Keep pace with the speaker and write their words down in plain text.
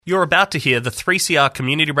You're about to hear the 3CR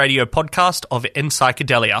Community Radio podcast of In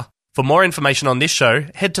Psychedelia. For more information on this show,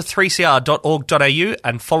 head to 3cr.org.au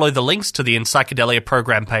and follow the links to the In Psychedelia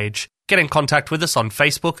program page. Get in contact with us on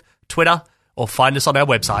Facebook, Twitter, or find us on our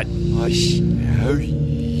website.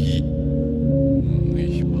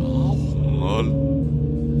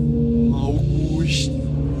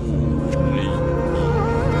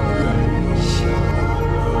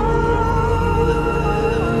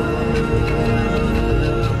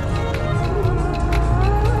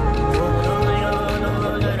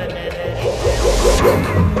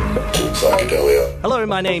 Hello,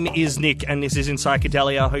 my name is Nick, and this is In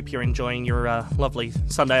Psychedelia. I hope you're enjoying your lovely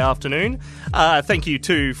Sunday afternoon. Thank you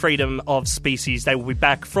to Freedom of Species. They will be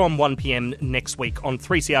back from 1pm next week on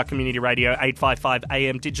 3CR Community Radio, 855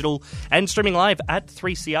 AM digital, and streaming live at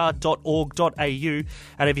 3cr.org.au.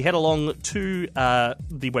 And if you head along to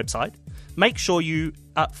the website, make sure you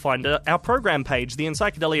find our program page. The In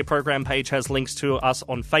Psychedelia program page has links to us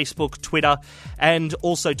on Facebook, Twitter, and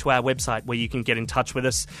also to our website where you can get in touch with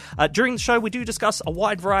us. During the show, we do discuss a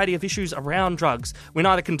wide variety of issues around drugs. We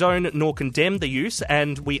neither condone nor condemn the use,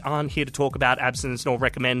 and we aren't here to talk about abstinence nor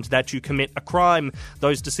recommend that you commit a crime.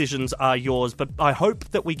 Those decisions are yours, but I hope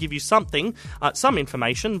that we give you something, some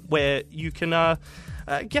information where you can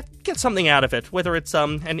get something out of it, whether it's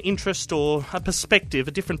an interest or a perspective,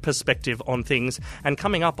 a different perspective on things. And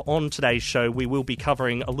coming up on today's show, we will be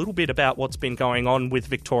covering a little bit about what's been going on with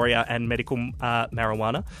Victoria and medical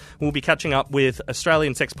marijuana. We'll be catching up with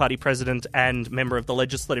Australian Sex Party President and member of the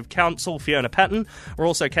Legislative Council, Fiona Patten. We're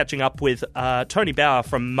also catching up with Tony Bauer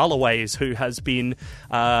from Mullaways, who has been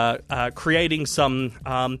creating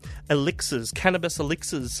some elixirs, cannabis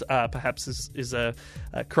elixirs, perhaps is a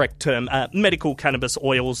correct term, medical cannabis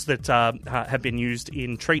oils that have been used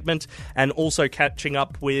in treatment, and also catching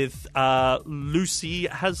up with Lucy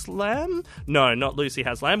Haslam. No, not Lucy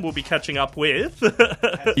Haslam. We'll be catching up with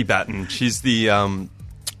Abby Batten. She's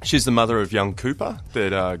the mother of young Cooper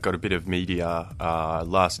that got a bit of media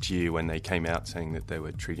last year when they came out saying that they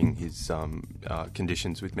were treating his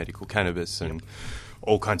conditions with medical cannabis, and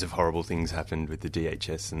all kinds of horrible things happened with the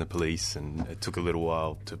DHS and the police, and it took a little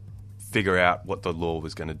while to figure out what the law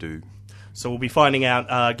was going to do. So we'll be finding out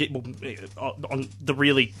on the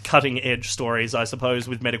really cutting-edge stories, I suppose,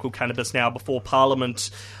 with medical cannabis now before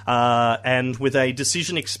Parliament, and with a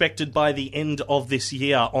decision expected by the end of this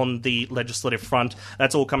year on the legislative front.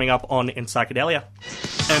 That's all coming up on In Psychedelia.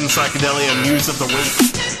 In Psychedelia News of the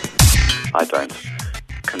Week. I don't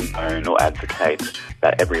condone or advocate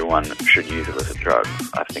that everyone should use illicit drugs.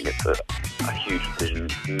 I think it's a huge decision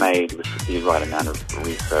made with the right amount of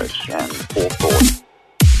research and forethought.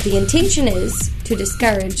 The intention is to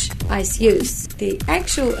discourage ice use. The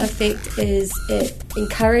actual effect is it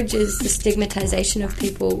encourages the stigmatization of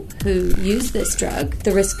people who use this drug.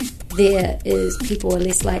 The risk there is people are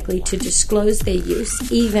less likely to disclose their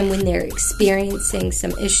use even when they're experiencing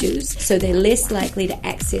some issues, so they're less likely to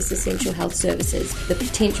access essential health services. The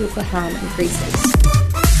potential for harm increases.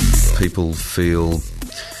 People feel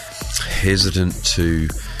hesitant to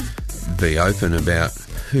be open about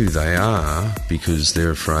who they are because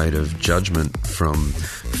they're afraid of judgment from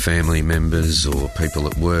family members or people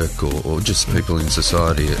at work or just people in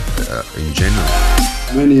society in general.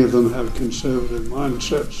 Many of them have conservative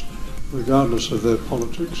mindsets regardless of their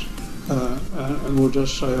politics, and will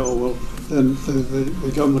just say, oh well, then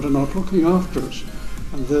the government are not looking after us,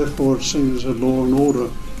 and therefore it's seen as a law and order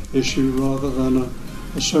issue rather than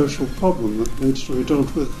a social problem that needs to be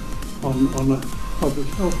dealt with on a public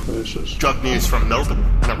health basis. Drug news from Melbourne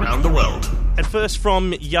and around the world. And first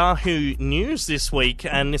from Yahoo News this week,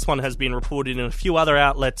 and this one has been reported in a few other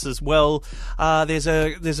outlets as well. There's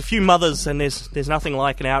a few mothers, and there's nothing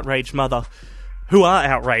like an outraged mother, who are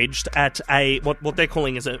outraged at what they're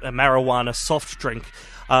calling is a marijuana soft drink.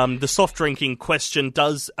 The soft drink in question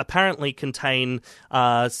does apparently contain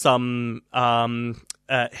some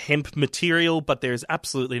hemp material, but there's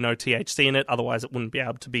absolutely no THC in it, otherwise it wouldn't be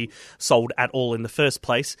able to be sold at all in the first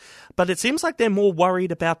place. But it seems like they're more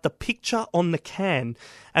worried about the picture on the can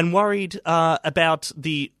and worried about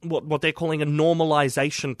the what they're calling a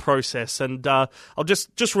normalization process. And I'll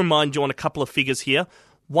just remind you on a couple of figures here.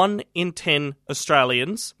 1 in 10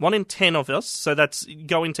 Australians, 1 in 10 of us, so that's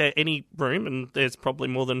go into any room, and there's probably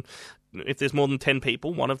if there's more than 10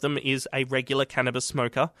 people, one of them is a regular cannabis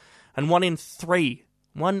smoker, and 1 in 3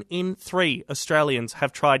 Australians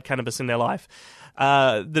have tried cannabis in their life.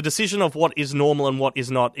 The decision of what is normal and what is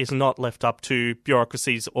not left up to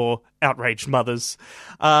bureaucracies or outraged mothers.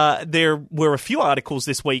 There were a few articles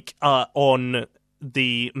this week on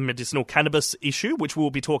the medicinal cannabis issue, which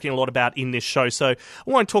we'll be talking a lot about in this show. So I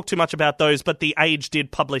won't talk too much about those, but The Age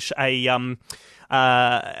did publish an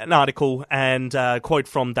article, and a quote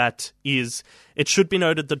from that is, "It should be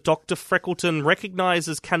noted that Dr. Freckleton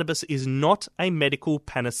recognises cannabis is not a medical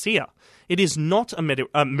panacea. It is not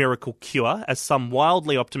a miracle cure, as some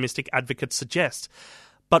wildly optimistic advocates suggest.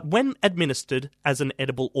 But when administered as an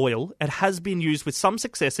edible oil, it has been used with some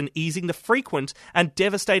success in easing the frequent and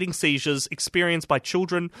devastating seizures experienced by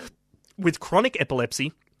children with chronic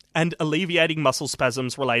epilepsy and alleviating muscle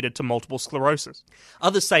spasms related to multiple sclerosis.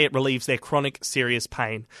 Others say it relieves their chronic, serious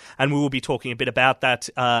pain." And we will be talking a bit about that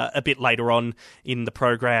a bit later on in the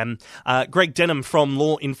program. Greg Denham from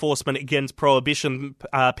Law Enforcement Against Prohibition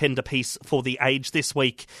penned a piece for The Age this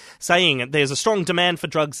week, saying there's a strong demand for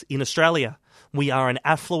drugs in Australia. "We are an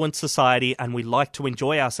affluent society and we like to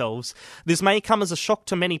enjoy ourselves. This may come as a shock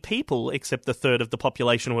to many people, except the third of the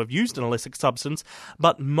population who have used an illicit substance,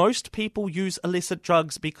 but most people use illicit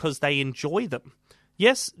drugs because they enjoy them.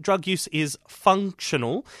 Yes, drug use is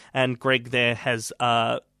functional," and Greg there has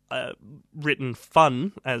written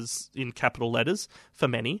fun, as in capital letters, for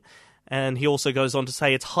many. And he also goes on to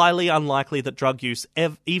say it's highly unlikely that drug use,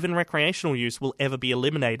 even recreational use, will ever be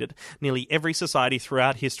eliminated. Nearly every society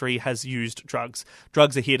throughout history has used drugs.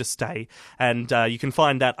 Drugs are here to stay. And you can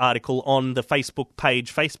find that article on the Facebook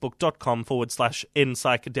page,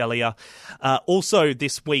 facebook.com/npsychedelia. Also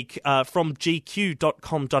this week, from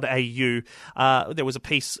gq.com.au, there was a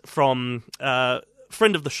piece from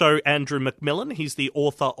friend of the show, Andrew McMillan. He's the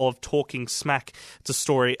author of Talking Smack. It's a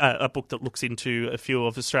story, a book that looks into a few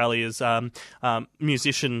of Australia's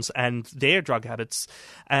musicians and their drug habits.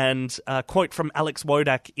 And a quote from Alex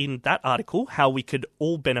Wodak in that article, how we could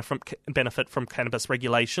all benefit from cannabis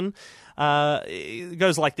regulation. It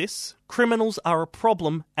goes like this: "Criminals are a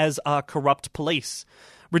problem, as are corrupt police.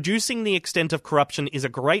 Reducing the extent of corruption is a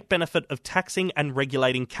great benefit of taxing and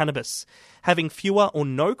regulating cannabis. Having fewer or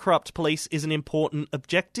no corrupt police is an important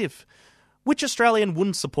objective. Which Australian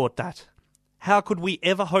wouldn't support that? How could we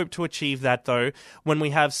ever hope to achieve that, though, when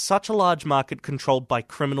we have such a large market controlled by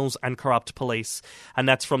criminals and corrupt police?" And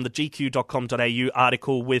that's from the gq.com.au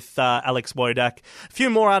article with Alex Wodak. A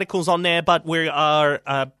few more articles on there, but we are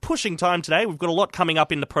pushing time today. We've got a lot coming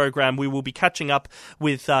up in the program. We will be catching up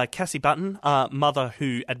with Cassie Button, mother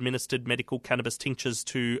who administered medical cannabis tinctures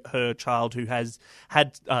to her child who has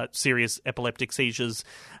had serious epileptic seizures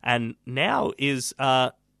and now is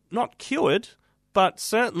not cured, but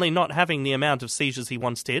certainly not having the amount of seizures he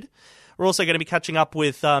once did. We're also going to be catching up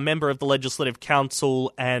with a member of the Legislative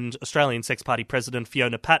Council and Australian Sex Party President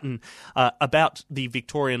Fiona Patten about the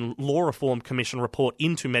Victorian Law Reform Commission report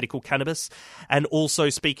into medical cannabis, and also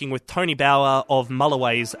speaking with Tony Bauer of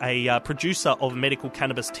Mullaways, a producer of medical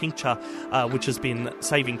cannabis tincture, which has been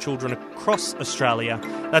saving children across Australia.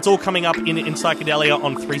 That's all coming up in Psychedelia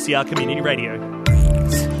on 3CR Community Radio.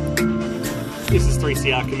 This is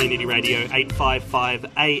 3CR Community Radio, 855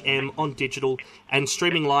 AM on digital and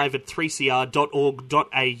streaming live at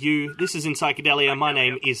 3cr.org.au. This is In Psychedelia. My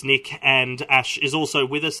name is Nick, and Ash is also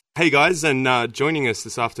with us. Hey guys, and joining us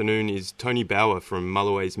this afternoon is Tony Bauer from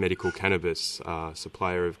Mullaways Medical Cannabis,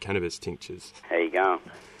 supplier of cannabis tinctures. How you going?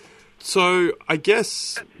 So I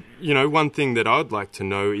guess, one thing that I'd like to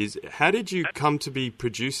know is, how did you come to be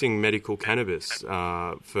producing medical cannabis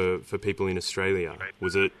for people in Australia?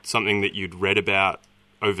 Was it something that you'd read about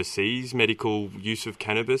overseas, medical use of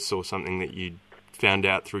cannabis, or something that you'd found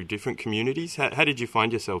out through different communities? How did you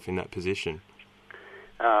find yourself in that position?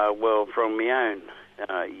 Well, from my own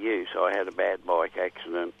use, I had a bad bike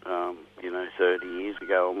accident, 30 years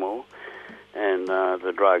ago or more. And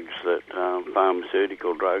the drugs,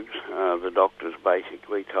 pharmaceutical drugs, the doctors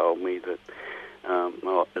basically told me that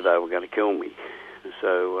they were going to kill me.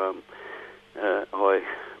 So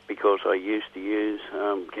because I used to use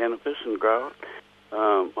cannabis and grow it,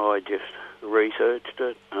 I just researched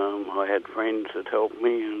it. I had friends that helped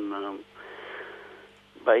me, and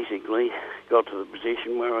basically got to the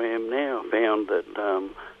position where I am now. Found that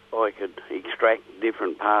I could extract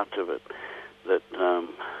different parts of it that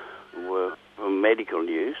were for medical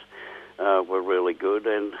use, were really good,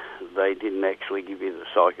 and they didn't actually give you the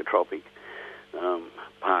psychotropic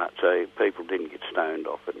part, so people didn't get stoned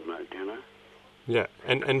off it, Yeah,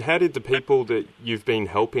 and how did the people that you've been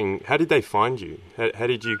helping, how did they find you? How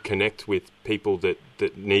did you connect with people that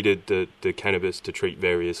needed the cannabis to treat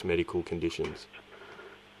various medical conditions?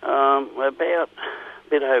 About a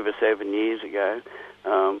bit over 7 years ago,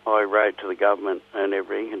 I wrote to the government and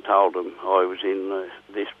everything and told them I was in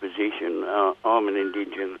this position. I'm an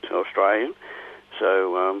Indigenous Australian,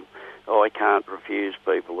 so I can't refuse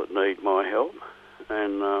people that need my help.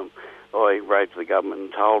 And I wrote to the government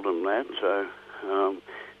and told them that. So,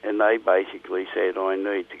 and they basically said I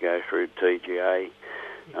need to go through TGA,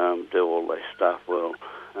 do all that stuff. Well,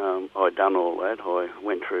 I'd done all that. I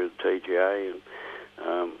went through the TGA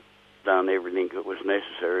and done everything that was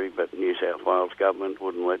necessary, but New South Wales government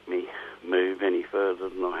wouldn't let me move any further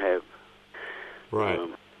than I have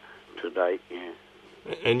to date. Yeah.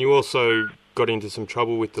 And you also got into some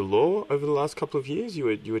trouble with the law over the last couple of years. You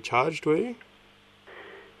were charged, were you?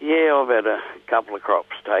 Yeah, I've had a couple of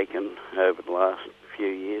crops taken over the last few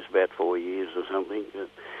years, about 4 years or something. But,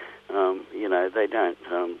 you know, they don't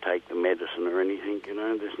take the medicine or anything. You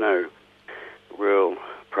know, there's no real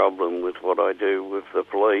problem with what I do with the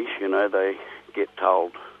police. You know, they get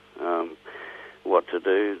told what to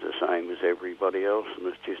do, the same as everybody else, and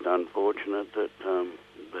it's just unfortunate that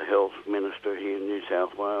the health minister here in New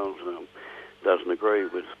South Wales doesn't agree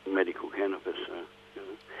with medical cannabis. So, you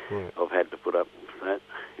know, I've had to put up with that.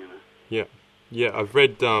 You know. Yeah. I've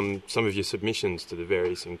read some of your submissions to the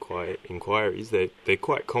various inquiries. They're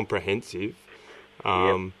quite comprehensive.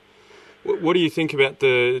 What do you think about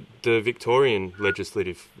the Victorian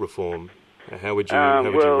legislative reform? How would you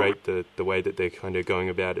rate the way that they're kind of going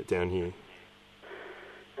about it down here?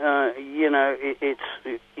 You know, it's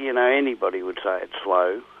you know, anybody would say it's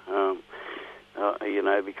slow. You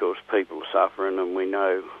know, because people are suffering, and we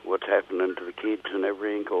know what's happening to the kids and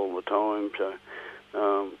everything all the time. So,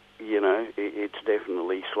 you know, it's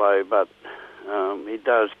definitely slow, but it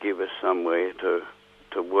does give us somewhere to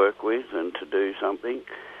work with and to do something.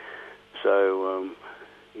 So,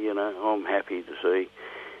 you know, I'm happy to see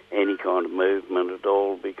any kind of movement at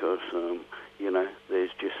all because, you know,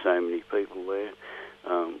 there's just so many people there.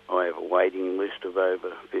 I have a waiting list of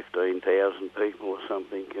over 15,000 people or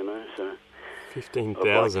something, you know, so 15,000.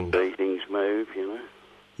 I'd like to see things move, you know.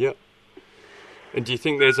 Yep. And do you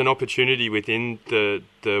think there's an opportunity within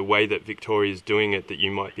the way that Victoria's doing it that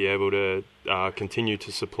you might be able to continue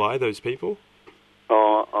to supply those people?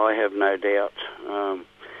 Oh, I have no doubt.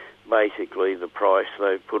 Basically, the price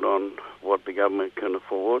they put on what the government can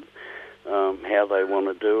afford, how they want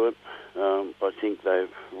to do it, I think they've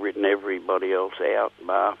written everybody else out,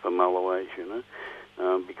 bar for Mulleways, you know,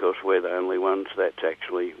 because we're the only ones that's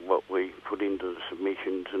actually what we put into the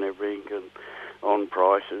submissions and everything, and on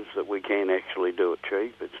prices that we can actually do it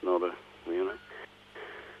cheap. It's not a, you know.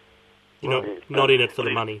 You're not in it for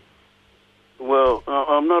the money. Well,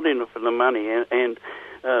 I'm not in it for the money, and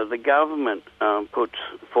the government puts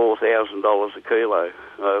 $4,000 a kilo,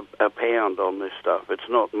 a pound on this stuff. It's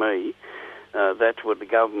not me. That's what the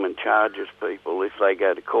government charges people if they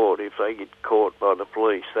go to court. If they get caught by the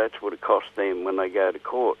police, that's what it costs them when they go to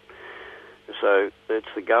court. So it's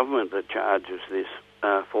the government that charges this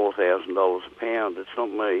 $4,000 a pound. It's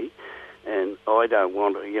not me. And I don't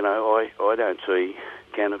want to, you know, I don't see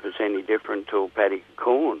cannabis any different to a paddock of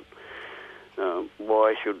corn.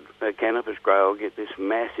 Why should a cannabis grower get this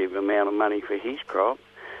massive amount of money for his crop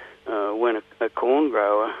when a corn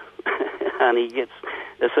grower only gets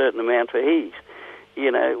a certain amount for his?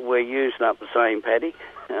 You know, we're using up the same paddock.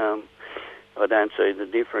 I don't see the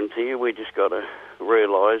difference here. We just got to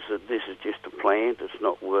realise that this is just a plant. It's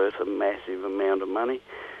not worth a massive amount of money.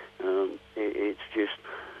 It's just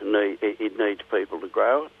it needs people to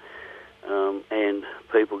grow it. And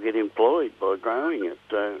people get employed by growing it.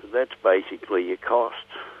 So that's basically your cost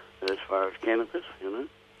as far as cannabis, you know.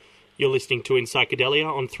 You're listening to In Psychedelia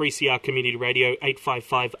on 3CR Community Radio,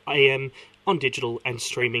 855 AM, on digital and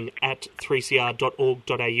streaming at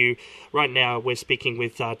 3cr.org.au. Right now we're speaking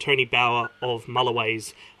with Tony Bauer of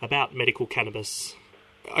Mulleways about medical cannabis.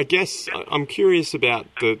 I guess I'm curious about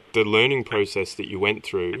the learning process that you went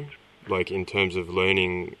through, like in terms of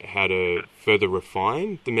learning how to further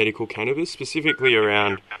refine the medical cannabis, specifically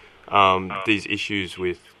around these issues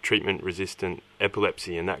with treatment-resistant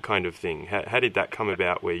epilepsy and that kind of thing. How did that come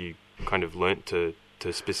about where you kind of learnt to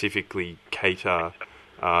specifically cater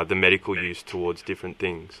the medical use towards different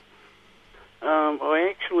things? I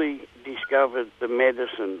actually discovered the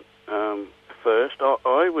medicine first.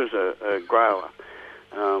 I was a grower.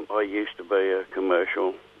 I used to be a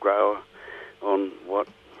commercial grower on what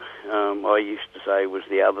I used to say was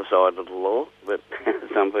the other side of the law, but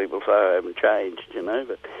some people say I haven't changed, you know.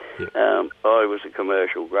 But I was a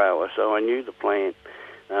commercial grower, so I knew the plant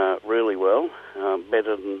really well,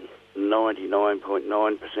 better than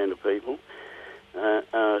 99.9% of people.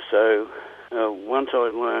 So once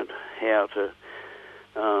I learned how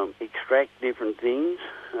to extract different things,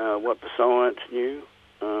 what the science knew,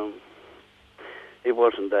 it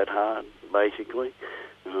wasn't that hard, basically.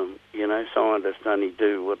 You know, scientists only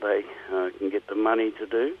do what they can get the money to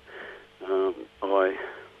do.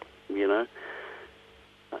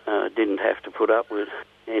 didn't have to put up with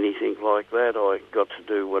anything like that. I got to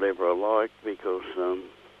do whatever I liked because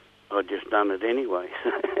I'd just done it anyway.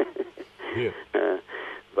 Yeah.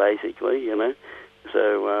 Basically, you know.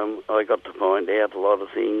 So I got to find out a lot of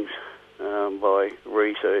things by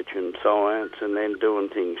research and science and then doing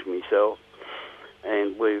things myself.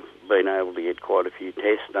 And we've been able to get quite a few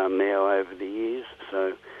tests done now over the years.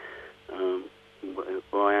 So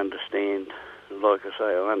I understand, like I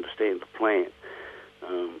say, I understand the plant.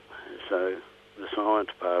 So the science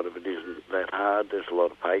part of it isn't that hard. There's a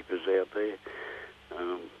lot of papers out there,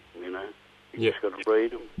 you know. You just got to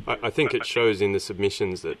read them. I think it shows in the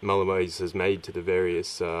submissions that Mullaways has made to the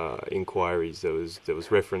various inquiries. There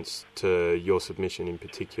was reference to your submission in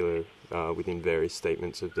particular within various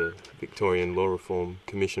statements of the Victorian Law Reform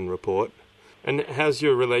Commission report. And how's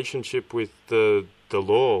your relationship with the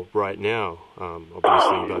law right now?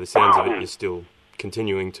 Obviously, by the sounds of it, you're still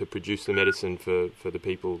continuing to produce the medicine for the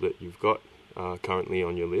people that you've got currently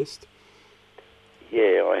on your list.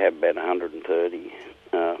 Yeah, I have about 130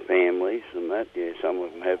 families and that. Yeah, some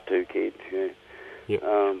of them have 2 kids. Yeah.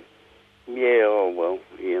 Yeah. Oh well,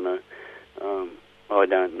 you know. I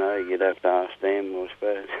don't know. You'd have to ask them, I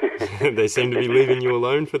suppose. They seem to be leaving you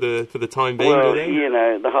alone for the time being. Well, do they? You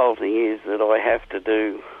know, the whole thing is that I have to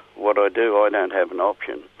do what I do. I don't have an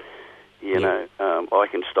option. You know, I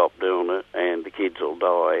can stop doing it, and the kids will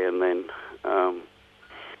die, and then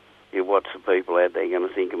what's the people out there going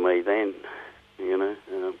to think of me then? You know.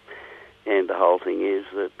 And the whole thing is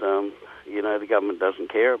that, you know, the government doesn't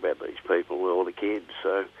care about these people or the kids.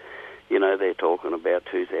 So, you know, they're talking about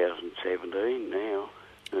 2017 now.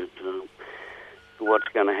 But, what's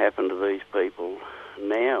going to happen to these people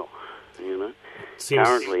now, you know?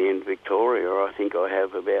 Currently in Victoria, I think I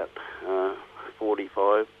have about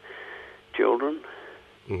 45 children.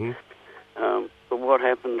 Mm-hmm. But what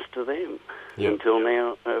happens to them until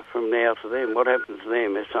now, from now to them? What happens to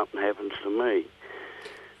them if something happens to me?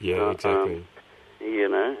 Yeah, exactly. You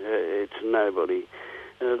know, it's nobody.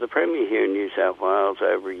 The Premier here in New South Wales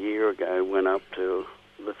over a year ago went up to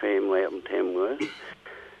the family up in Tamworth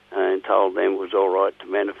and told them it was all right to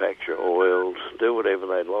manufacture oils, do whatever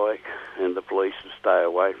they like, and the police would stay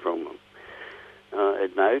away from them.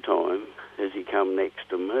 At no time has he come next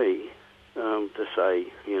to me to say,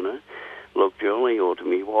 you know, look, Julie, or to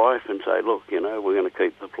my wife and say, look, you know, we're going to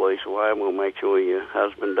keep the police away and we'll make sure your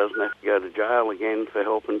husband doesn't have to go to jail again for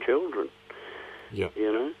helping children. Yeah.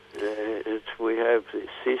 You know, we have this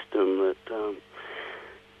system that,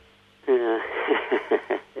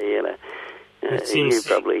 you know, you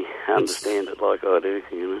probably understand it like I do,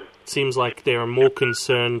 you know. It seems like they're more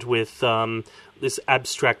concerned with this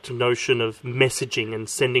abstract notion of messaging and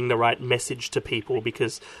sending the right message to people,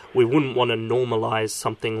 because we wouldn't want to normalise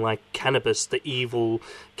something like cannabis, the evil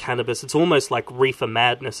cannabis. It's almost like reefer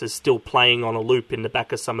madness is still playing on a loop in the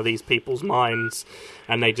back of some of these people's minds,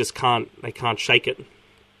 and they just can't shake it.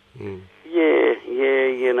 Mm. Yeah,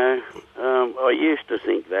 you know, I used to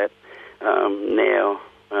think that. Now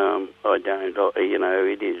I don't. You know,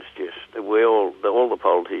 it is just all the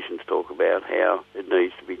politicians talk about how it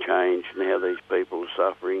needs to be changed and how these people are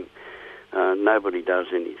suffering. Nobody does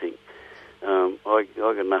anything. I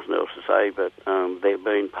got nothing else to say, but they're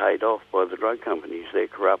being paid off by the drug companies. They're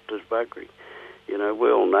corrupt as buggery. You know, we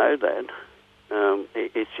all know that.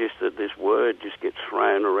 It's just that this word just gets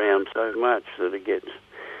thrown around so much that it gets.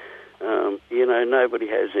 You know, nobody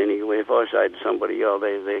has any. If I say to somebody, "Oh,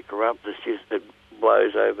 they're corrupt," it's just it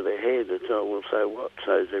blows over their head. It's, "Oh, well, so what?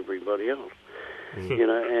 So's everybody else." Mm-hmm. You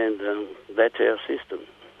know, and that's our system.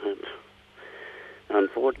 It's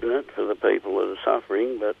unfortunate for the people that are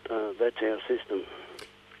suffering, but that's our system.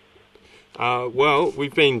 Well,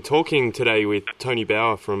 we've been talking today with Tony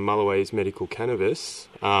Bauer from Mullaways Medical Cannabis.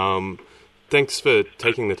 Thanks for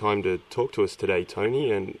taking the time to talk to us today,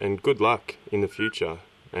 Tony, and good luck in the future.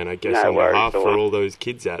 And I guess on behalf for all those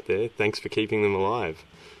kids out there, thanks for keeping them alive.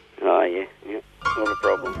 Oh, yeah, not a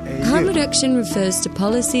problem. Harm reduction refers to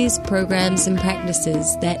policies, programs and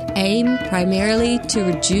practices that aim primarily to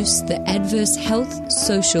reduce the adverse health,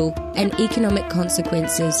 social and economic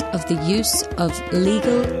consequences of the use of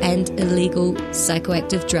legal and illegal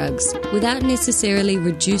psychoactive drugs without necessarily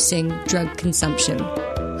reducing drug consumption.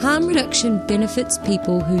 Harm reduction benefits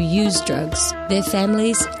people who use drugs, their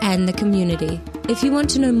families and the community. If you want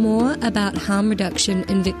to know more about harm reduction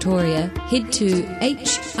in Victoria, head to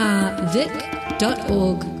hrvic.org.au.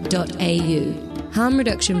 Harm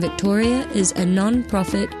Reduction Victoria is a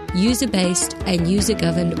non-profit, user-based and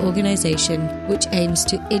user-governed organisation which aims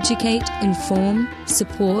to educate, inform,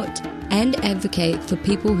 support and advocate for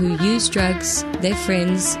people who use drugs, their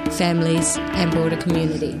friends, families and broader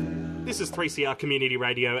community. This is 3CR Community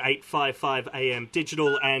Radio, 855 AM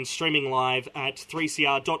digital and streaming live at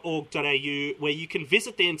 3cr.org.au, where you can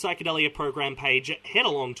visit the In Psychedelia program page, head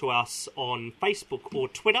along to us on Facebook or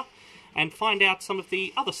Twitter, and find out some of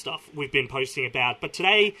the other stuff we've been posting about. But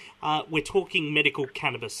today, we're talking medical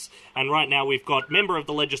cannabis. And right now we've got member of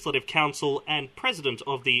the Legislative Council and president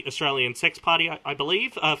of the Australian Sex Party, I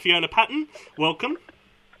believe, Fiona Patten. Welcome.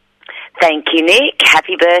 Thank you, Nick.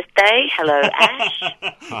 Happy birthday. Hello, Ash.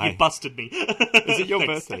 Hi. You busted me. Is it your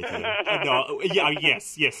birthday today? No,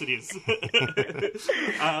 yes, it is.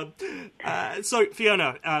 So,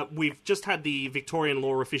 Fiona, we've just had the Victorian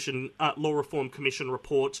Law Reform Commission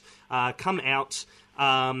report come out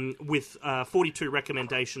with 42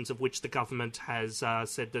 recommendations, of which the government has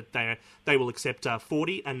said that they will accept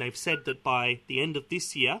 40, and they've said that by the end of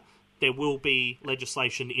this year, there will be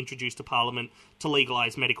legislation introduced to Parliament to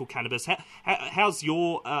legalise medical cannabis. How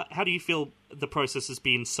do you feel the process has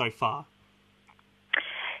been so far?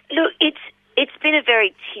 Look, it's been a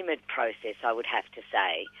very timid process, I would have to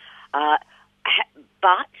say,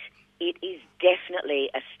 but it is definitely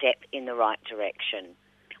a step in the right direction.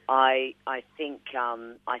 I think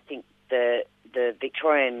the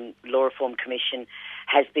Victorian Law Reform Commission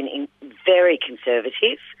has been very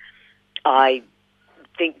conservative. I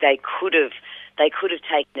think they could have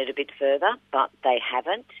taken it a bit further, but they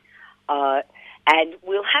haven't. And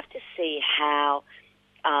we'll have to see how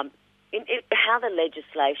the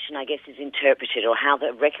legislation, I guess, is interpreted, or how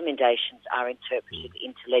the recommendations are interpreted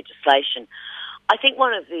into legislation. I think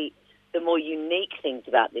one of the more unique things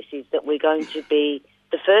about this is that we're going to be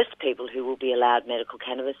the first people who will be allowed medical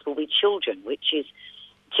cannabis will be children, which is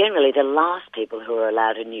generally the last people who are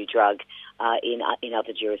allowed a new drug in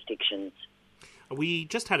other jurisdictions. We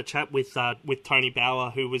just had a chat with Tony Bauer,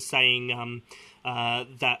 who was saying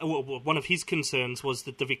that one of his concerns was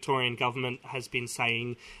that the Victorian government has been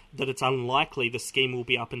saying that it's unlikely the scheme will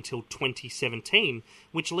be up until 2017,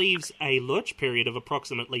 which leaves a lurch period of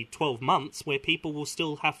approximately 12 months where people will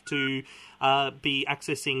still have to be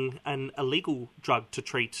accessing an illegal drug to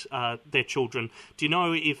treat their children. Do you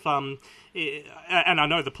know if... and I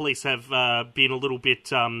know the police have been a little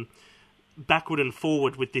bit... backward and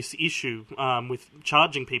forward with this issue, with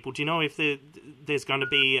charging people. Do you know if there's going to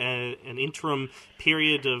be an interim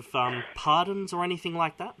period of pardons or anything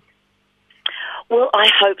like that? Well, I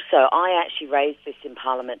hope so. I actually raised this in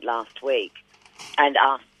Parliament last week and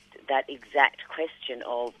asked that exact question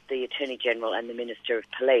of the Attorney General and the Minister of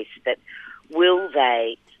Police, that will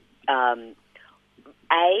they,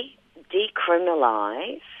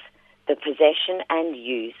 decriminalise the possession and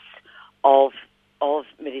use of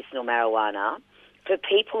medicinal marijuana for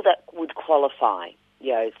people that would qualify,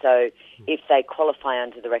 so if they qualify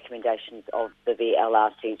under the recommendations of the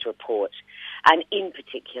VLRC's report, and in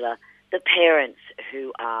particular, the parents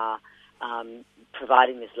who are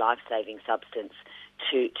providing this life-saving substance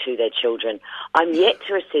to their children. I'm yet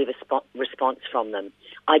to receive a response from them.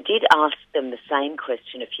 I did ask them the same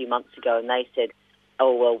question a few months ago, and they said,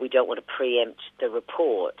 oh, well, we don't want to preempt the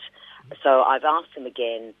report. So I've asked them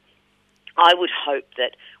again. I would hope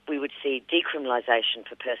that we would see decriminalisation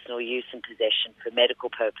for personal use and possession for medical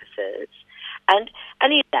purposes, and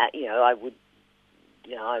in that, I would,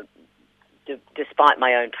 despite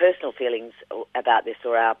my own personal feelings about this,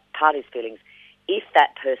 or our party's feelings, if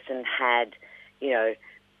that person had,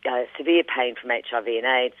 severe pain from HIV and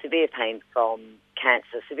AIDS, severe pain from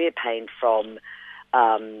cancer, severe pain from,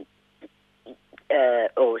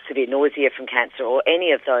 or severe nausea from cancer, or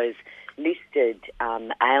any of those listed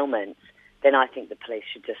ailments, then I think the police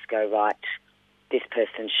should just go, right, this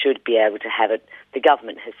person should be able to have it. The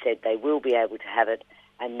government has said they will be able to have it,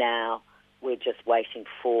 and now we're just waiting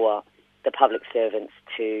for the public servants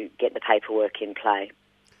to get the paperwork in play.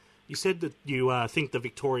 You said that you think the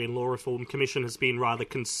Victorian Law Reform Commission has been rather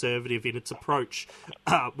conservative in its approach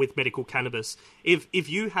with medical cannabis. If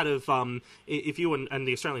you had if you and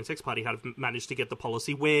the Australian Sex Party had managed to get the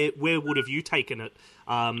policy, where would have you taken it?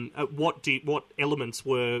 What elements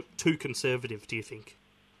were too conservative, do you think?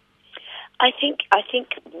 I think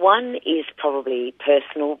one is probably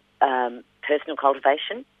personal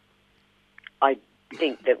cultivation. I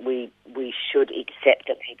think that we should accept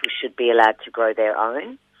that people should be allowed to grow their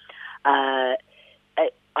own. I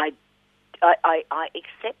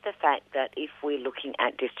accept the fact that if we're looking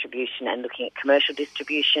at distribution and looking at commercial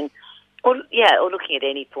distribution, or looking at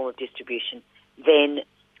any form of distribution, then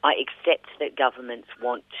I accept that governments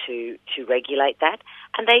want to regulate that,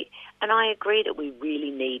 and I agree that we really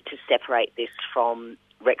need to separate this from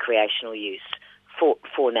recreational use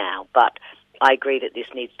for now. But I agree that this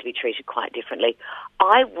needs to be treated quite differently.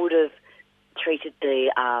 I would have treated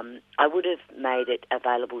I would have made it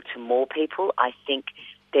available to more people. I think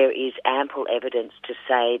there is ample evidence to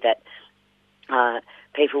say that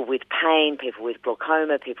people with pain, people with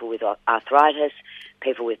glaucoma, people with arthritis,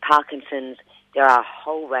 people with Parkinson's, there are a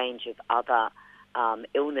whole range of other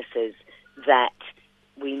illnesses that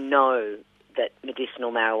we know that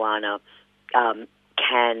medicinal marijuana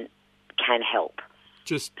can help.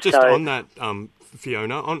 Just on that,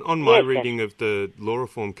 Fiona, on my reading of the Law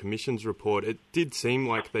Reform Commission's report, it did seem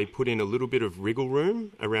like they put in a little bit of wriggle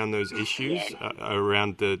room around those issues,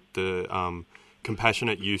 around the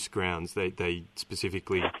compassionate use grounds. They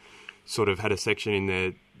specifically sort of had a section in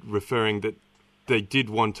there referring that they did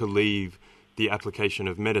want to leave the application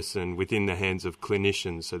of medicine within the hands of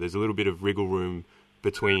clinicians. So there's a little bit of wriggle room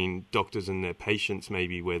between doctors and their patients,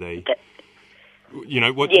 maybe, where they...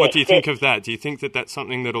 What do you think of that? Do you think that that's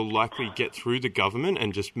something that will likely get through the government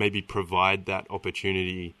and just maybe provide that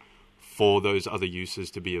opportunity for those other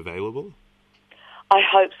uses to be available? I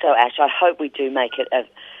hope so, Ash. I hope we do make it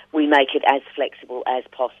as flexible as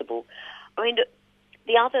possible. I mean,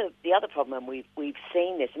 the other problem, and we've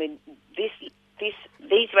seen this. I mean,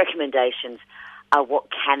 these recommendations are what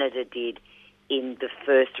Canada did in the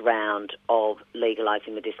first round of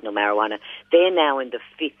legalising medicinal marijuana. They're now in the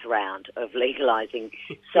fifth round of legalising.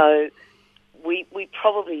 So we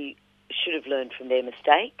probably should have learned from their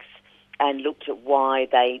mistakes and looked at why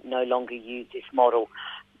they no longer use this model.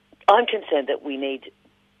 I'm concerned that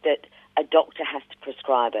a doctor has to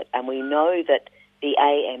prescribe it, and we know that the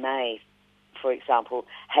AMA, for example,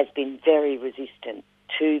 has been very resistant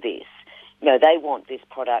to this. They want this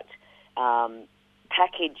product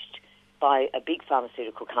packaged by a big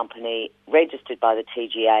pharmaceutical company, registered by the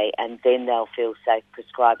TGA, and then they'll feel safe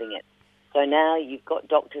prescribing it. So now you've got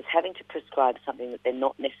doctors having to prescribe something that they're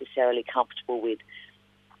not necessarily comfortable with.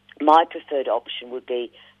 My preferred option would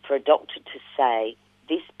be for a doctor to say,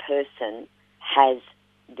 this person has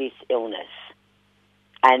this illness.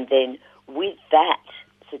 And then with that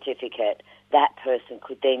certificate, that person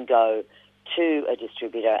could then go to a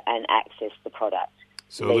distributor and access the product.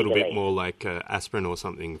 So legally. A little bit more like aspirin or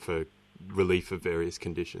something for relief of various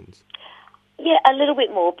conditions. Yeah, a little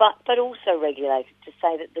bit more, but also regulated to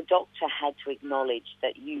say that the doctor had to acknowledge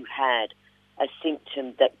that you had a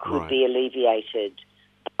symptom that could be alleviated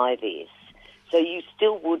by this. So you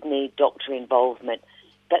still would need doctor involvement,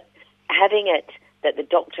 but having it that the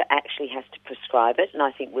doctor actually has to prescribe it, and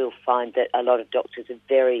I think we'll find that a lot of doctors are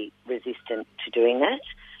very resistant to doing that.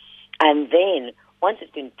 And then, once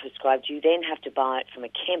it's been prescribed, you then have to buy it from a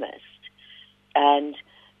chemist. And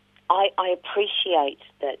I appreciate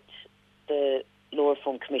that the Law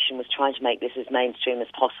Reform Commission was trying to make this as mainstream as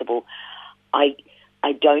possible. I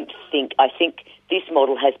think this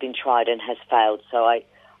model has been tried and has failed. So I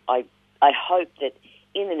hope that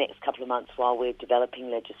in the next couple of months, while we're developing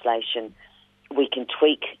legislation, we can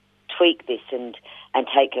tweak this and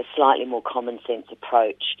take a slightly more common sense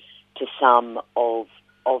approach to some of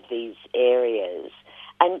these areas,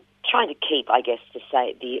 and trying to keep, I guess, to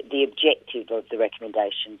say the objective of the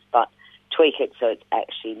recommendations, but tweak it so it's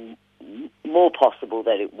actually more possible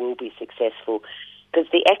that it will be successful, because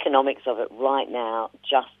the economics of it right now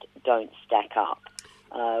just don't stack up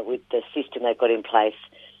with the system they've got in place.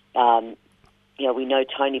 We know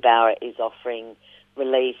Tony Bauer is offering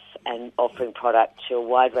relief and offering product to a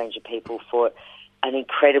wide range of people for an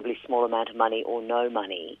incredibly small amount of money or no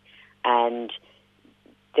money, and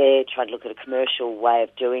they're trying to look at a commercial way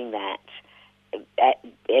of doing that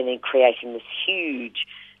and then creating this huge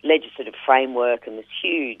legislative framework and this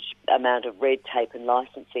huge amount of red tape and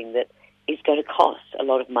licensing that is going to cost a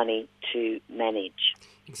lot of money to manage.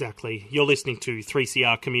 Exactly. You're listening to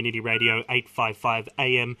 3CR Community Radio 855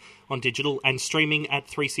 AM on digital and streaming at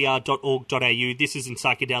 3cr.org.au. This is In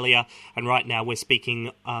Psychedelia, and right now we're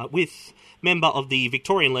speaking with member of the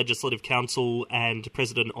Victorian Legislative Council and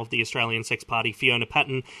president of the Australian Sex Party, Fiona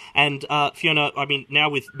Patten. And Fiona, I mean, now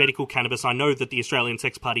with medical cannabis, I know that the Australian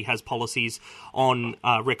Sex Party has policies on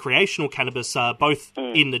recreational cannabis, both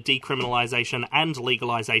in the decriminalisation and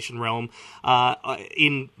legalisation realm.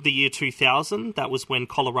 In the year 2000, that was when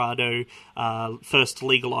Colorado first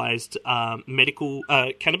legalised medical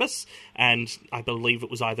cannabis, and I believe it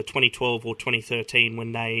was either 2012 or 2013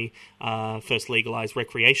 when they first legalised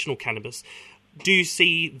recreational cannabis. Do you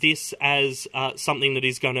see this as something that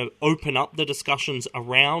is going to open up the discussions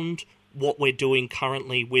around what we're doing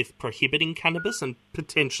currently with prohibiting cannabis and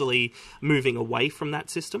potentially moving away from that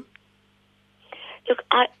system? Look,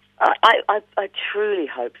 I truly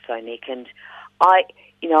hope so, Nick, and I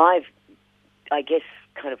guess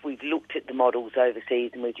kind of we've looked at the models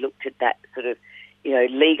overseas and we've looked at that sort of,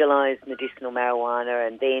 legalised medicinal marijuana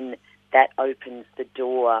and then that opens the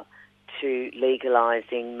door to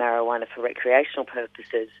legalising marijuana for recreational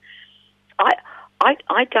purposes. I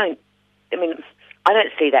don't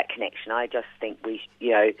see that connection. I just think we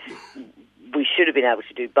should have been able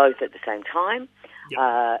to do both at the same time,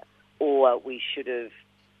 or we should have.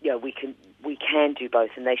 We can do both,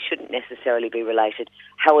 and they shouldn't necessarily be related.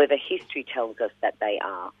 However, history tells us that they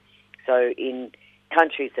are. So, in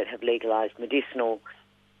countries that have legalised medicinal,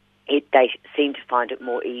 they seem to find it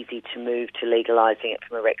more easy to move to legalising it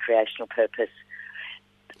from a recreational purpose.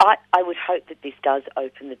 I would hope that this does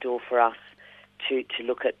open the door for us to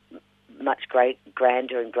look at much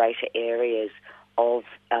grander and greater areas of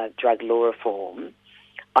drug law reform.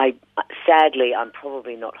 Sadly, I'm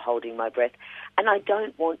probably not holding my breath, and I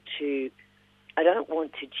don't want to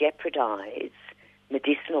jeopardise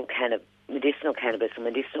medicinal cannabis or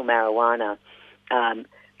medicinal marijuana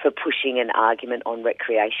for pushing an argument on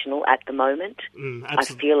recreational at the moment. I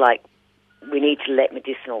feel like we need to let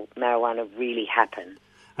medicinal marijuana really happen.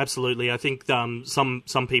 Absolutely. I think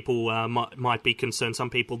some people might be concerned, some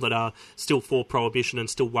people that are still for prohibition and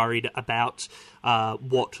still worried about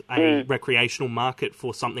what a recreational market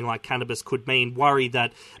for something like cannabis could mean, worry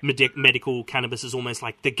that medical cannabis is almost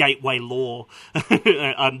like the gateway law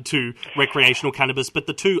to recreational cannabis, but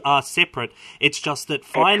the two are separate. It's just that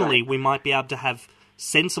finally we might be able to have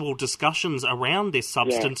sensible discussions around this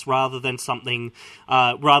substance rather than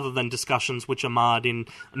discussions which are marred in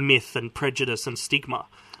myth and prejudice and stigma.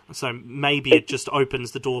 So maybe it just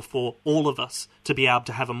opens the door for all of us to be able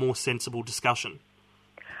to have a more sensible discussion.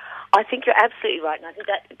 I think you're absolutely right, and I think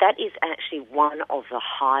that is actually one of the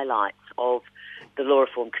highlights of the Law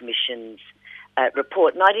Reform Commission's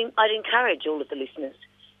report. And I'd encourage all of the listeners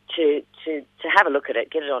to have a look at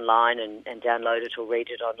it, get it online and download it or read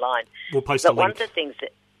it online. We'll post a link. One of the things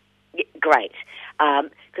great,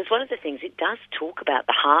 because one of the things, it does talk about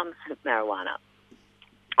the harms of marijuana,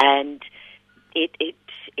 and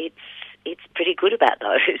it's pretty good about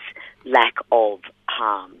those lack of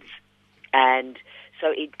harms. And so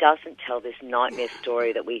it doesn't tell this nightmare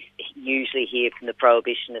story that we usually hear from the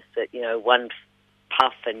prohibitionists that, one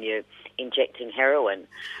puff and you're injecting heroin.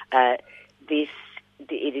 It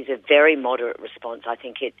is a very moderate response. I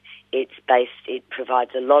think it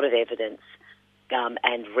provides a lot of evidence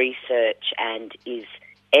and research, and is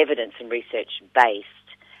evidence and research based,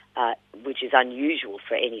 which is unusual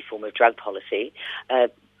for any form of drug policy.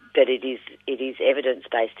 But it is evidence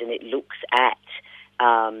based, and it looks at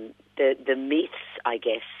the myths, I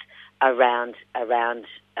guess, around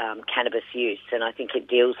cannabis use, and I think it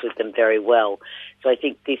deals with them very well. So I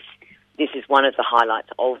think this is one of the highlights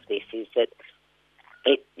of this, is that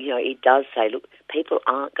it does say, look, people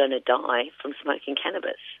aren't going to die from smoking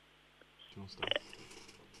cannabis.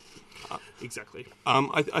 Exactly.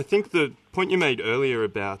 I think the point you made earlier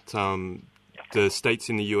about the states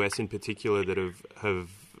in the US in particular that have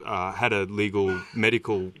had a legal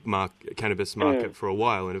medical cannabis market for a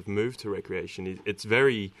while and have moved to recreation, it's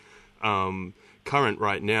very current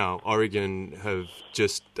right now. Oregon have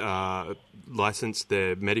just licensed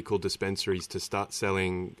their medical dispensaries to start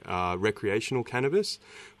selling recreational cannabis,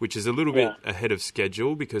 which is a little bit ahead of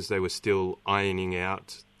schedule because they were still ironing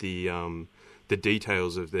out the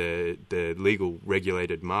details of their legal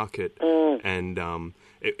regulated market, and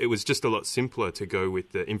it was just a lot simpler to go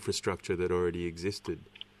with the infrastructure that already existed.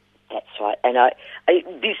 That's right, and that's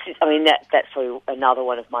probably another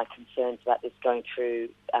one of my concerns about this going through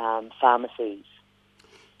pharmacies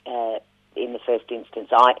in the first instance.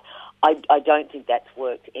 I don't think that's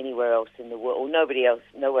worked anywhere else in the world, or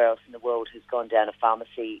nowhere else in the world has gone down a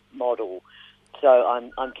pharmacy model. So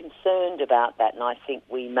I'm concerned about that, and I think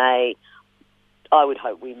I would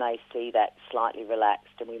hope we may see that slightly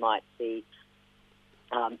relaxed, and we might see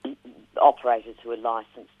operators who are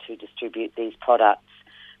licensed to distribute these products,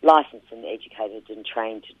 licensed and educated and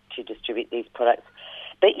trained to distribute these products.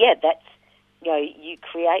 But that's, you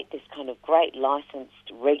create this kind of great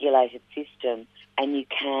licensed, regulated system, and you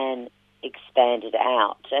can expand it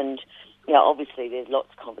out. And, obviously there's lots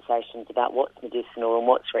of conversations about what's medicinal and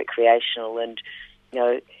what's recreational, and,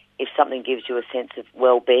 if something gives you a sense of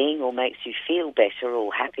well-being or makes you feel better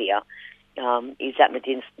or happier, is that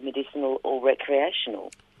medicinal or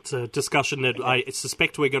recreational? It's a discussion that I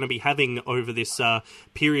suspect we're going to be having over this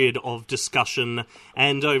period of discussion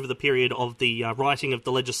and over the period of the writing of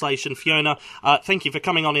the legislation. Fiona, thank you for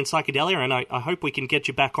coming on in Psychedelia, and I hope we can get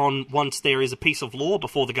you back on once there is a piece of law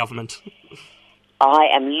before the government. I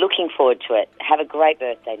am looking forward to it. Have a great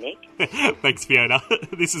birthday, Nick. Thanks, Fiona.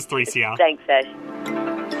 This is 3CR. Thanks, Ash.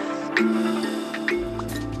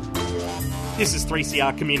 This is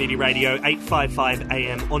 3CR Community Radio, 855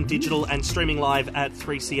 AM on digital and streaming live at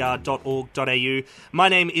 3cr.org.au. My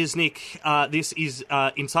name is Nick. This is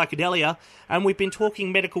In Psychedelia, and we've been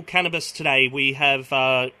talking medical cannabis today. We have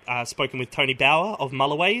spoken with Tony Bauer of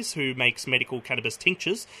Mullaways, who makes medical cannabis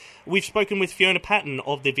tinctures. We've spoken with Fiona Patton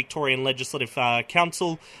of the Victorian Legislative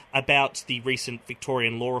Council about the recent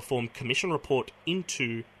Victorian Law Reform Commission report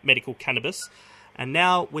into medical cannabis. And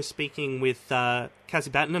now we're speaking with Cassie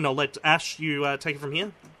Batten, and I'll let Ash, you take it from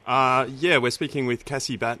here. Yeah, we're speaking with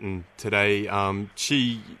Cassie Batten today.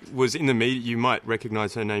 She was in the media. You might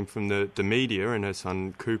recognise her name from the media, and her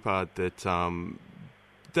son Cooper, that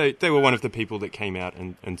they were one of the people that came out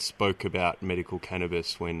and spoke about medical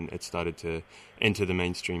cannabis when it started to enter the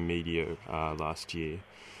mainstream media last year.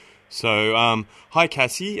 So, hi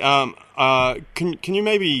Cassie. Can you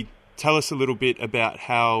maybe tell us a little bit about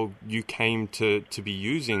how you came to be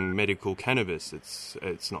using medical cannabis?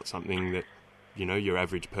 It's not something that, you know, your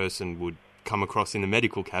average person would come across in the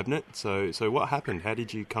medical cabinet. So what happened? How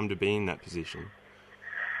did you come to be in that position?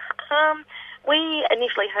 We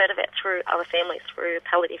initially heard of it through other families through a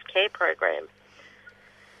palliative care program.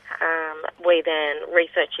 We then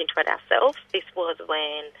researched into it ourselves. This was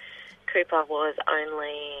when Cooper was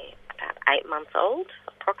only about 8 months old,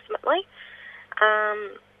 approximately.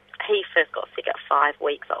 He first got sick at 5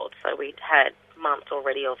 weeks old, so we'd had months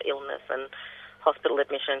already of illness and hospital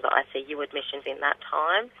admissions, ICU admissions in that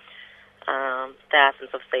time.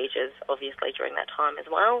 Thousands of seizures, obviously, during that time as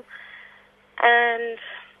well. And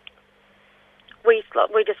we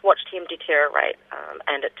just watched him deteriorate,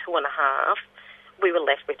 and at 2.5, we were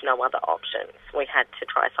left with no other options. We had to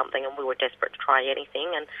try something, and we were desperate to try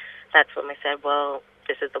anything, and that's when we said, well,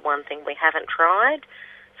 this is the one thing we haven't tried,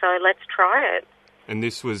 so let's try it. And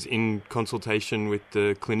this was in consultation with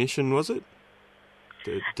the clinician, was it?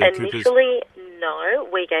 Initially, no.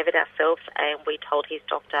 We gave it ourselves, and we told his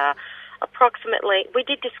doctor approximately. We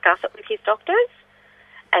did discuss it with his doctors,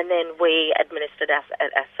 and then we administered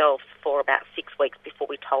it ourselves for about 6 weeks before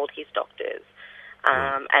we told his doctors.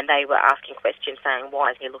 And they were asking questions saying,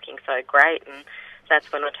 why is he looking so great? And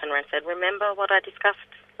that's when I turned around and said, remember what I discussed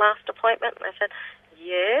last appointment? And they said,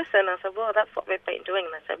 yes. And I said, well, that's what we've been doing.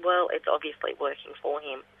 And they said, well, it's obviously working for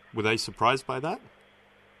him. Were they surprised by that?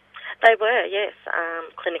 They were, yes.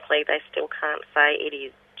 Clinically, they still can't say it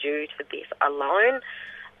is due to this alone.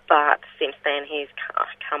 But since then, he's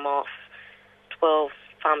come off 12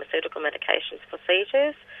 pharmaceutical medications for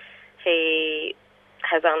seizures. He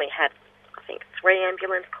has only had, I think, 3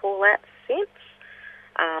 ambulance call-outs since,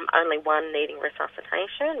 only 1 needing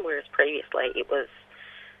resuscitation, whereas previously it was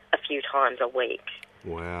a few times a week.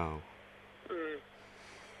 Wow.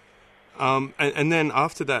 And then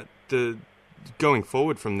after that, going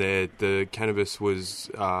forward from there, the cannabis was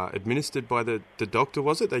administered by the doctor,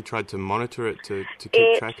 was it? They tried to monitor it to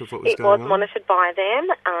keep track of what was going on? It was monitored by them.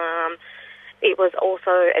 It was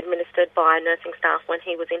also administered by nursing staff when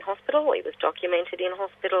he was in hospital. It was documented in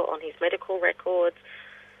hospital on his medical records.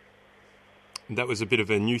 That was a bit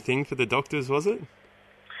of a new thing for the doctors, was it?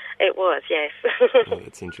 It was, yes. Oh,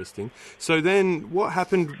 that's interesting. So then what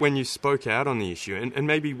happened when you spoke out on the issue, and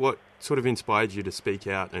maybe what sort of inspired you to speak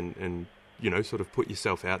out and you know, sort of put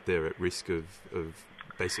yourself out there at risk of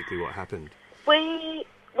basically what happened? We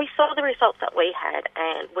saw the results that we had,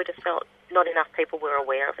 and we just felt not enough people were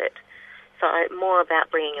aware of it. So more about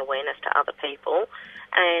bringing awareness to other people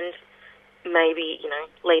and maybe, you know,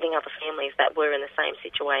 leading other families that were in the same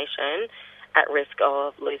situation at risk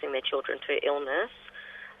of losing their children to illness.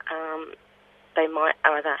 They might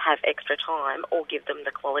either have extra time or give them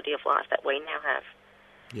the quality of life that we now have.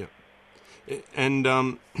 Yeah. And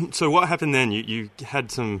so what happened then? You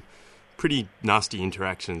had some pretty nasty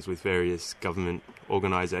interactions with various government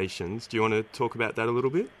organisations. Do you want to talk about that a little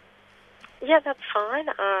bit? Yeah, that's fine.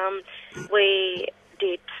 We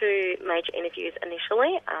did 2 major interviews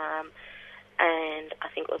initially, and I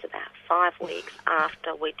think it was about 5 weeks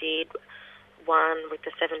after we did one with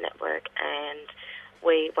the 7 Network, and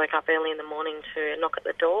we woke up early in the morning to knock at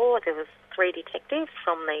the door. There was 3 detectives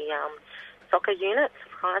from the soccer unit,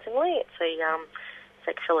 surprisingly. It's a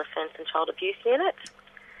sexual offence and child abuse unit.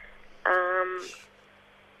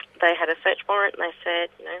 They had a search warrant, and they said,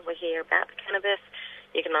 you know, we're here about the cannabis.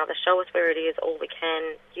 You can either show us where it is or we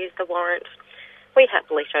can use the warrant. We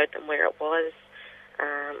happily showed them where it was.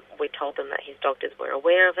 We told them that his doctors were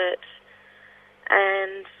aware of it.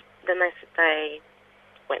 And then they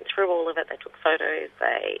went through all of it. They took photos.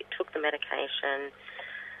 They took the medication.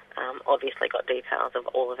 Obviously got details of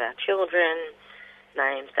all of our children,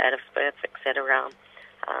 names, date of birth, etc.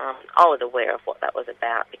 I was aware of what that was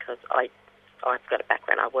about because I've got a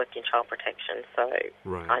background. I worked in child protection, so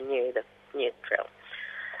right. I knew the knew the drill.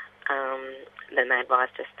 Then they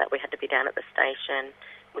advised us that we had to be down at the station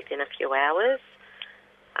within a few hours.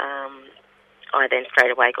 I then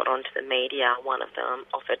straight away got onto the media. One of them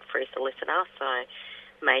offered free solicitor, so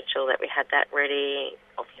made sure that we had that ready,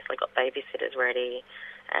 obviously got babysitters ready,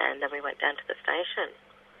 and then we went down to the station.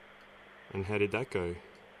 And how did that go?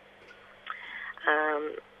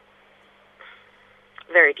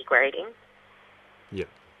 Very degrading. Yeah.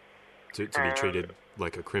 To be treated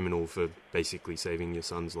like a criminal for basically saving your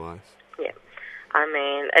son's life. Yeah. I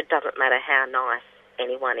mean, it doesn't matter how nice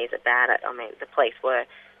anyone is about it. I mean, the police were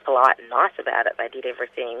polite and nice about it. They did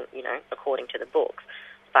everything, according to the books.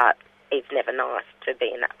 But it's never nice to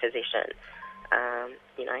be in that position,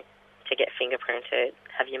 to get fingerprinted,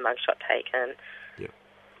 have your mugshot taken,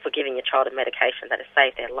 for giving your child a medication that has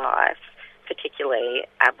saved their life, particularly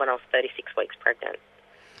when I was 36 weeks pregnant.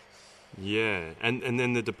 Yeah, and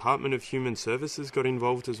then the Department of Human Services got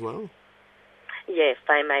involved as well? Yes,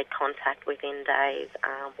 they made contact within days,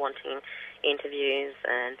 wanting interviews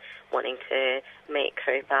and wanting to meet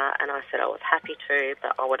Cooper, and I said I was happy to,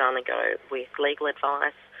 but I would only go with legal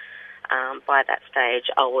advice. By that stage,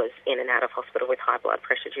 I was in and out of hospital with high blood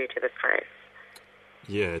pressure due to the stress.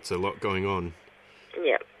 Yeah, it's a lot going on.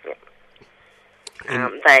 Yeah.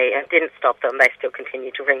 They didn't stop them. They still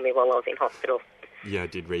continued to ring me while I was in hospital. Yeah, I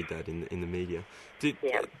did read that in the media.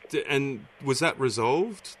 And was that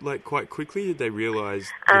resolved quite quickly? Did they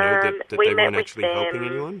realise that they weren't actually helping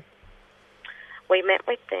anyone? We met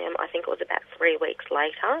with them, I think it was about 3 weeks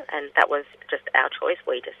later, and that was just our choice.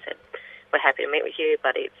 We just said, we're happy to meet with you,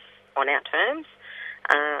 but it's on our terms.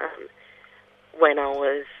 When I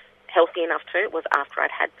was healthy enough to, it was after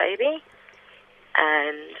I'd had baby,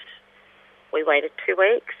 and we waited 2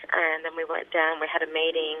 weeks, and then we went down. We had a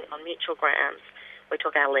meeting on mutual grounds. We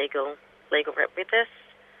took our legal rep with us.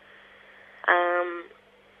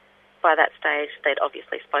 By that stage, they'd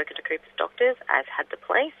obviously spoken to Cooper's doctors, as had the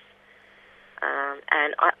police.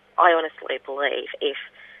 And I honestly believe if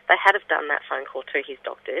they had have done that phone call to his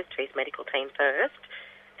doctors, to his medical team first,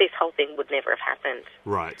 this whole thing would never have happened.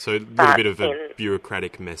 Right, so a little bit of a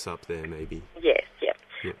bureaucratic mess up there, maybe. Yes, yep.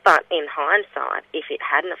 But in hindsight, if it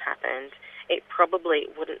hadn't have happened, it probably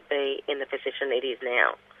wouldn't be in the position it is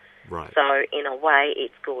now. Right. So in a way,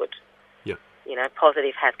 it's good. Yeah.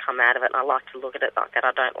 Positive has come out of it, and I like to look at it like that.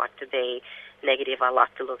 I don't like to be negative. I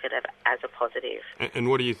like to look at it as a positive. And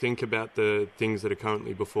what do you think about the things that are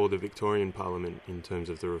currently before the Victorian Parliament in terms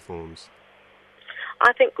of the reforms?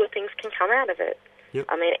 I think good things can come out of it. Yep.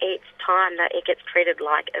 I mean, each time that it gets treated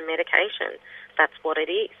like a medication, that's what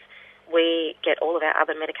it is. We get all of our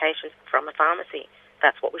other medications from a pharmacy.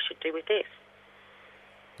 That's what we should do with this.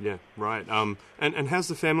 Yeah, right. And how's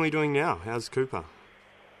the family doing now? How's Cooper?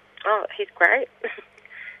 Oh, he's great.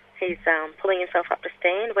 He's pulling himself up to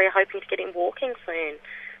stand. We're hoping to get him walking soon.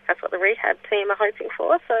 That's what the rehab team are hoping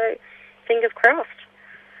for, so fingers crossed.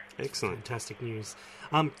 Excellent. Fantastic news.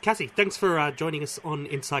 Cassie, thanks for joining us on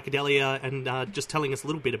In Psychedelia and just telling us a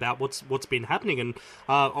little bit about what's been happening, and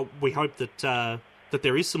we hope that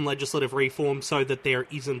there is some legislative reform so that there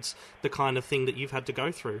isn't the kind of thing that you've had to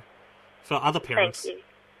go through for other parents. Thank you.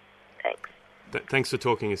 Thanks. Thanks for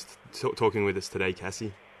talking with us today,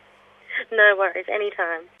 Cassie. No worries,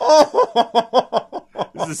 anytime.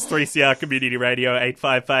 This is 3CR Community Radio,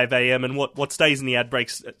 855 AM, and what stays in the ad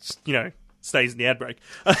breaks, stays in the ad break.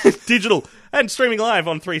 Digital and streaming live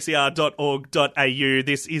on 3cr.org.au.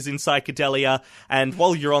 This is In Psychedelia, and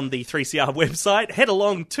while you're on the 3CR website, head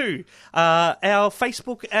along to our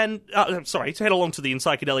Facebook and head along to the In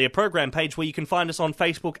Psychedelia program page, where you can find us on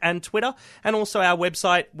Facebook and Twitter, and also our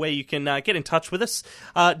website where you can get in touch with us.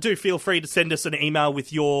 Do feel free to send us an email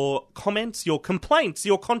with your comments, your complaints,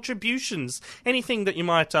 your contributions, anything that you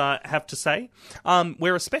might have to say.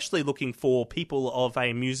 We're especially looking for people of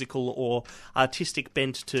a musical or artistic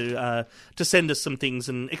bent to send us some things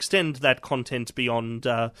and extend that content beyond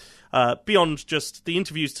just the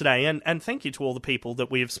interviews today. And thank you to all the people that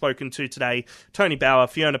we have spoken to today: Tony Bauer,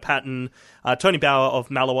 Fiona Patton, Tony Bauer of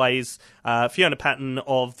Malaways, Fiona Patton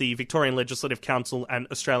of the Victorian Legislative Council and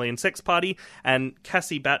Australian Sex Party, and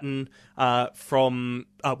Cassie Batten from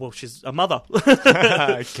she's a mother,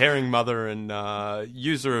 caring mother and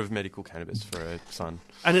user of medical cannabis for her son.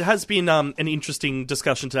 And it has been an interesting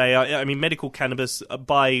discussion today. I mean, medical cannabis,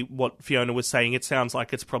 by what Fiona was saying, it sounds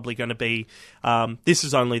like it's probably going to be this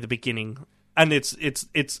is only the beginning, and it's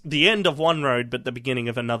the end of one road, but the beginning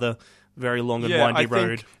of another very long and windy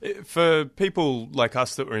road. For people like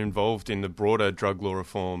us that were involved in the broader drug law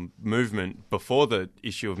reform movement before the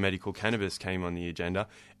issue of medical cannabis came on the agenda,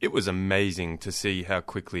 it was amazing to see how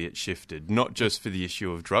quickly it shifted, not just for the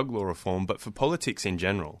issue of drug law reform, but for politics in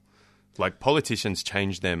general. Like, politicians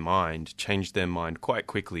changed their mind quite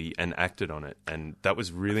quickly and acted on it, and that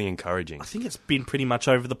was really encouraging. I think it's been pretty much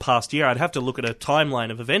over the past year. I'd have to look at a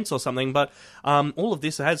timeline of events or something, but all of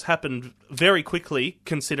this has happened very quickly,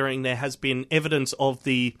 considering there has been evidence of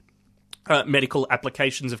the medical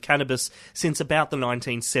applications of cannabis since about the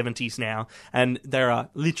 1970s now, and there are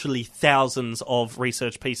literally thousands of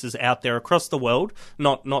research pieces out there across the world,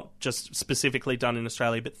 not just specifically done in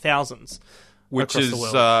Australia, but thousands. Which is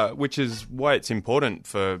why it's important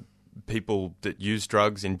for people that use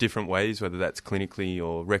drugs in different ways, whether that's clinically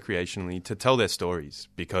or recreationally, to tell their stories,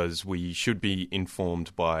 because we should be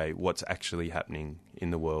informed by what's actually happening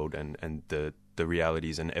in the world and the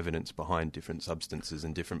realities and evidence behind different substances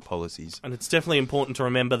and different policies. And it's definitely important to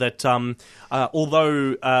remember that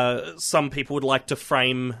although some people would like to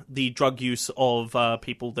frame the drug use of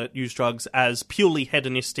people that use drugs as purely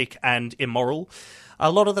hedonistic and immoral, a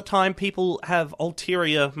lot of the time people have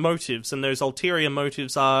ulterior motives, and those ulterior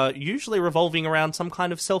motives are usually revolving around some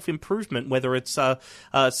kind of self-improvement, whether it's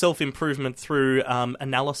self-improvement through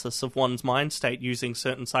analysis of one's mind state using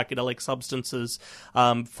certain psychedelic substances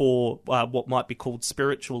for what might be called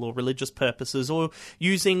spiritual or religious purposes, or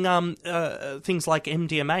using things like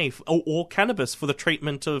MDMA or cannabis for the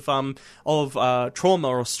treatment of trauma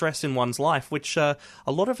or stress in one's life, which a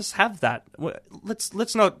lot of us have that.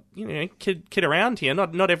 Let's not kid around here.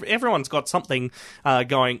 Not everyone's got something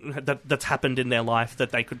going that's happened in their life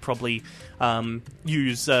that they could probably find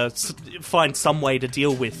some way to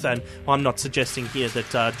deal with. And I'm not suggesting here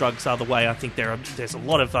that drugs are the way. I think there's a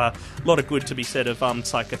lot of good to be said of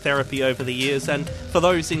psychotherapy over the years, and for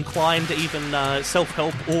those inclined to even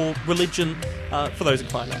self-help or religion. For those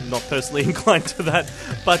inclined, I'm not personally inclined to that,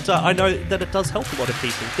 but I know that it does help a lot of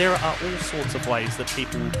people. There are all sorts of ways that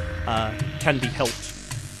people can be helped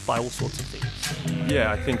by all sorts of things.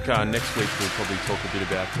 Yeah, I think next week we'll probably talk a bit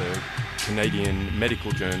about the Canadian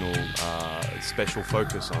Medical Journal special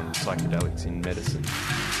focus on psychedelics in medicine.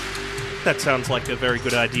 That sounds like a very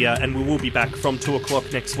good idea, and we will be back from 2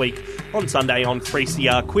 o'clock next week on Sunday on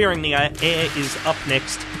 3CR. Queering the Air is up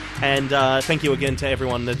next, and thank you again to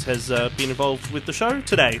everyone that has been involved with the show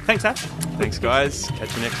today. Thanks, Ash. Thanks, guys.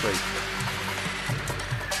 Catch you next week.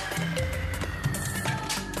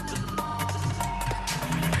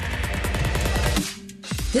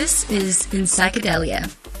 This is In Psychedelia.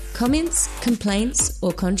 Comments, complaints,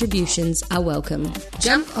 or contributions are welcome.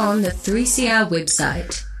 Jump on the 3CR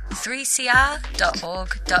website,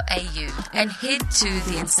 3cr.org.au, and head to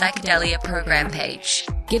the In Psychedelia program page.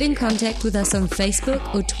 Get in contact with us on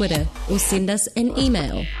Facebook or Twitter, or send us an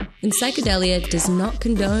email. In Psychedelia does not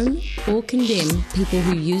condone or condemn people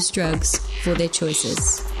who use drugs for their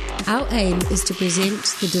choices. Our aim is to present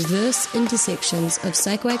the diverse intersections of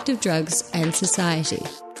psychoactive drugs and society.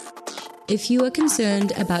 If you are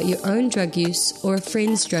concerned about your own drug use or a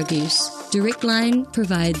friend's drug use, Direct Line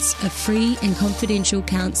provides a free and confidential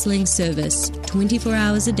counselling service 24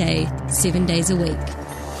 hours a day, 7 days a week.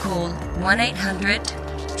 Call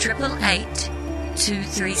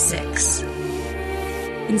 1-800-888-236.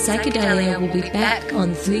 In Psychedelia will be back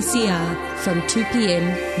on 3CR from 2 p.m.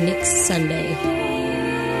 next Sunday.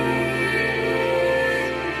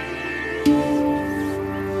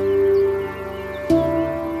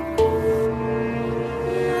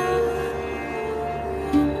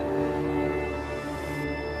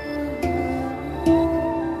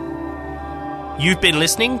 You've been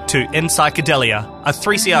listening to In Psychedelia, a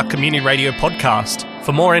 3CR community radio podcast.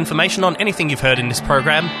 For more information on anything you've heard in this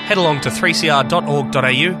program, head along to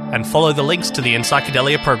 3cr.org.au and follow the links to the In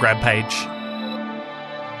Psychedelia program page.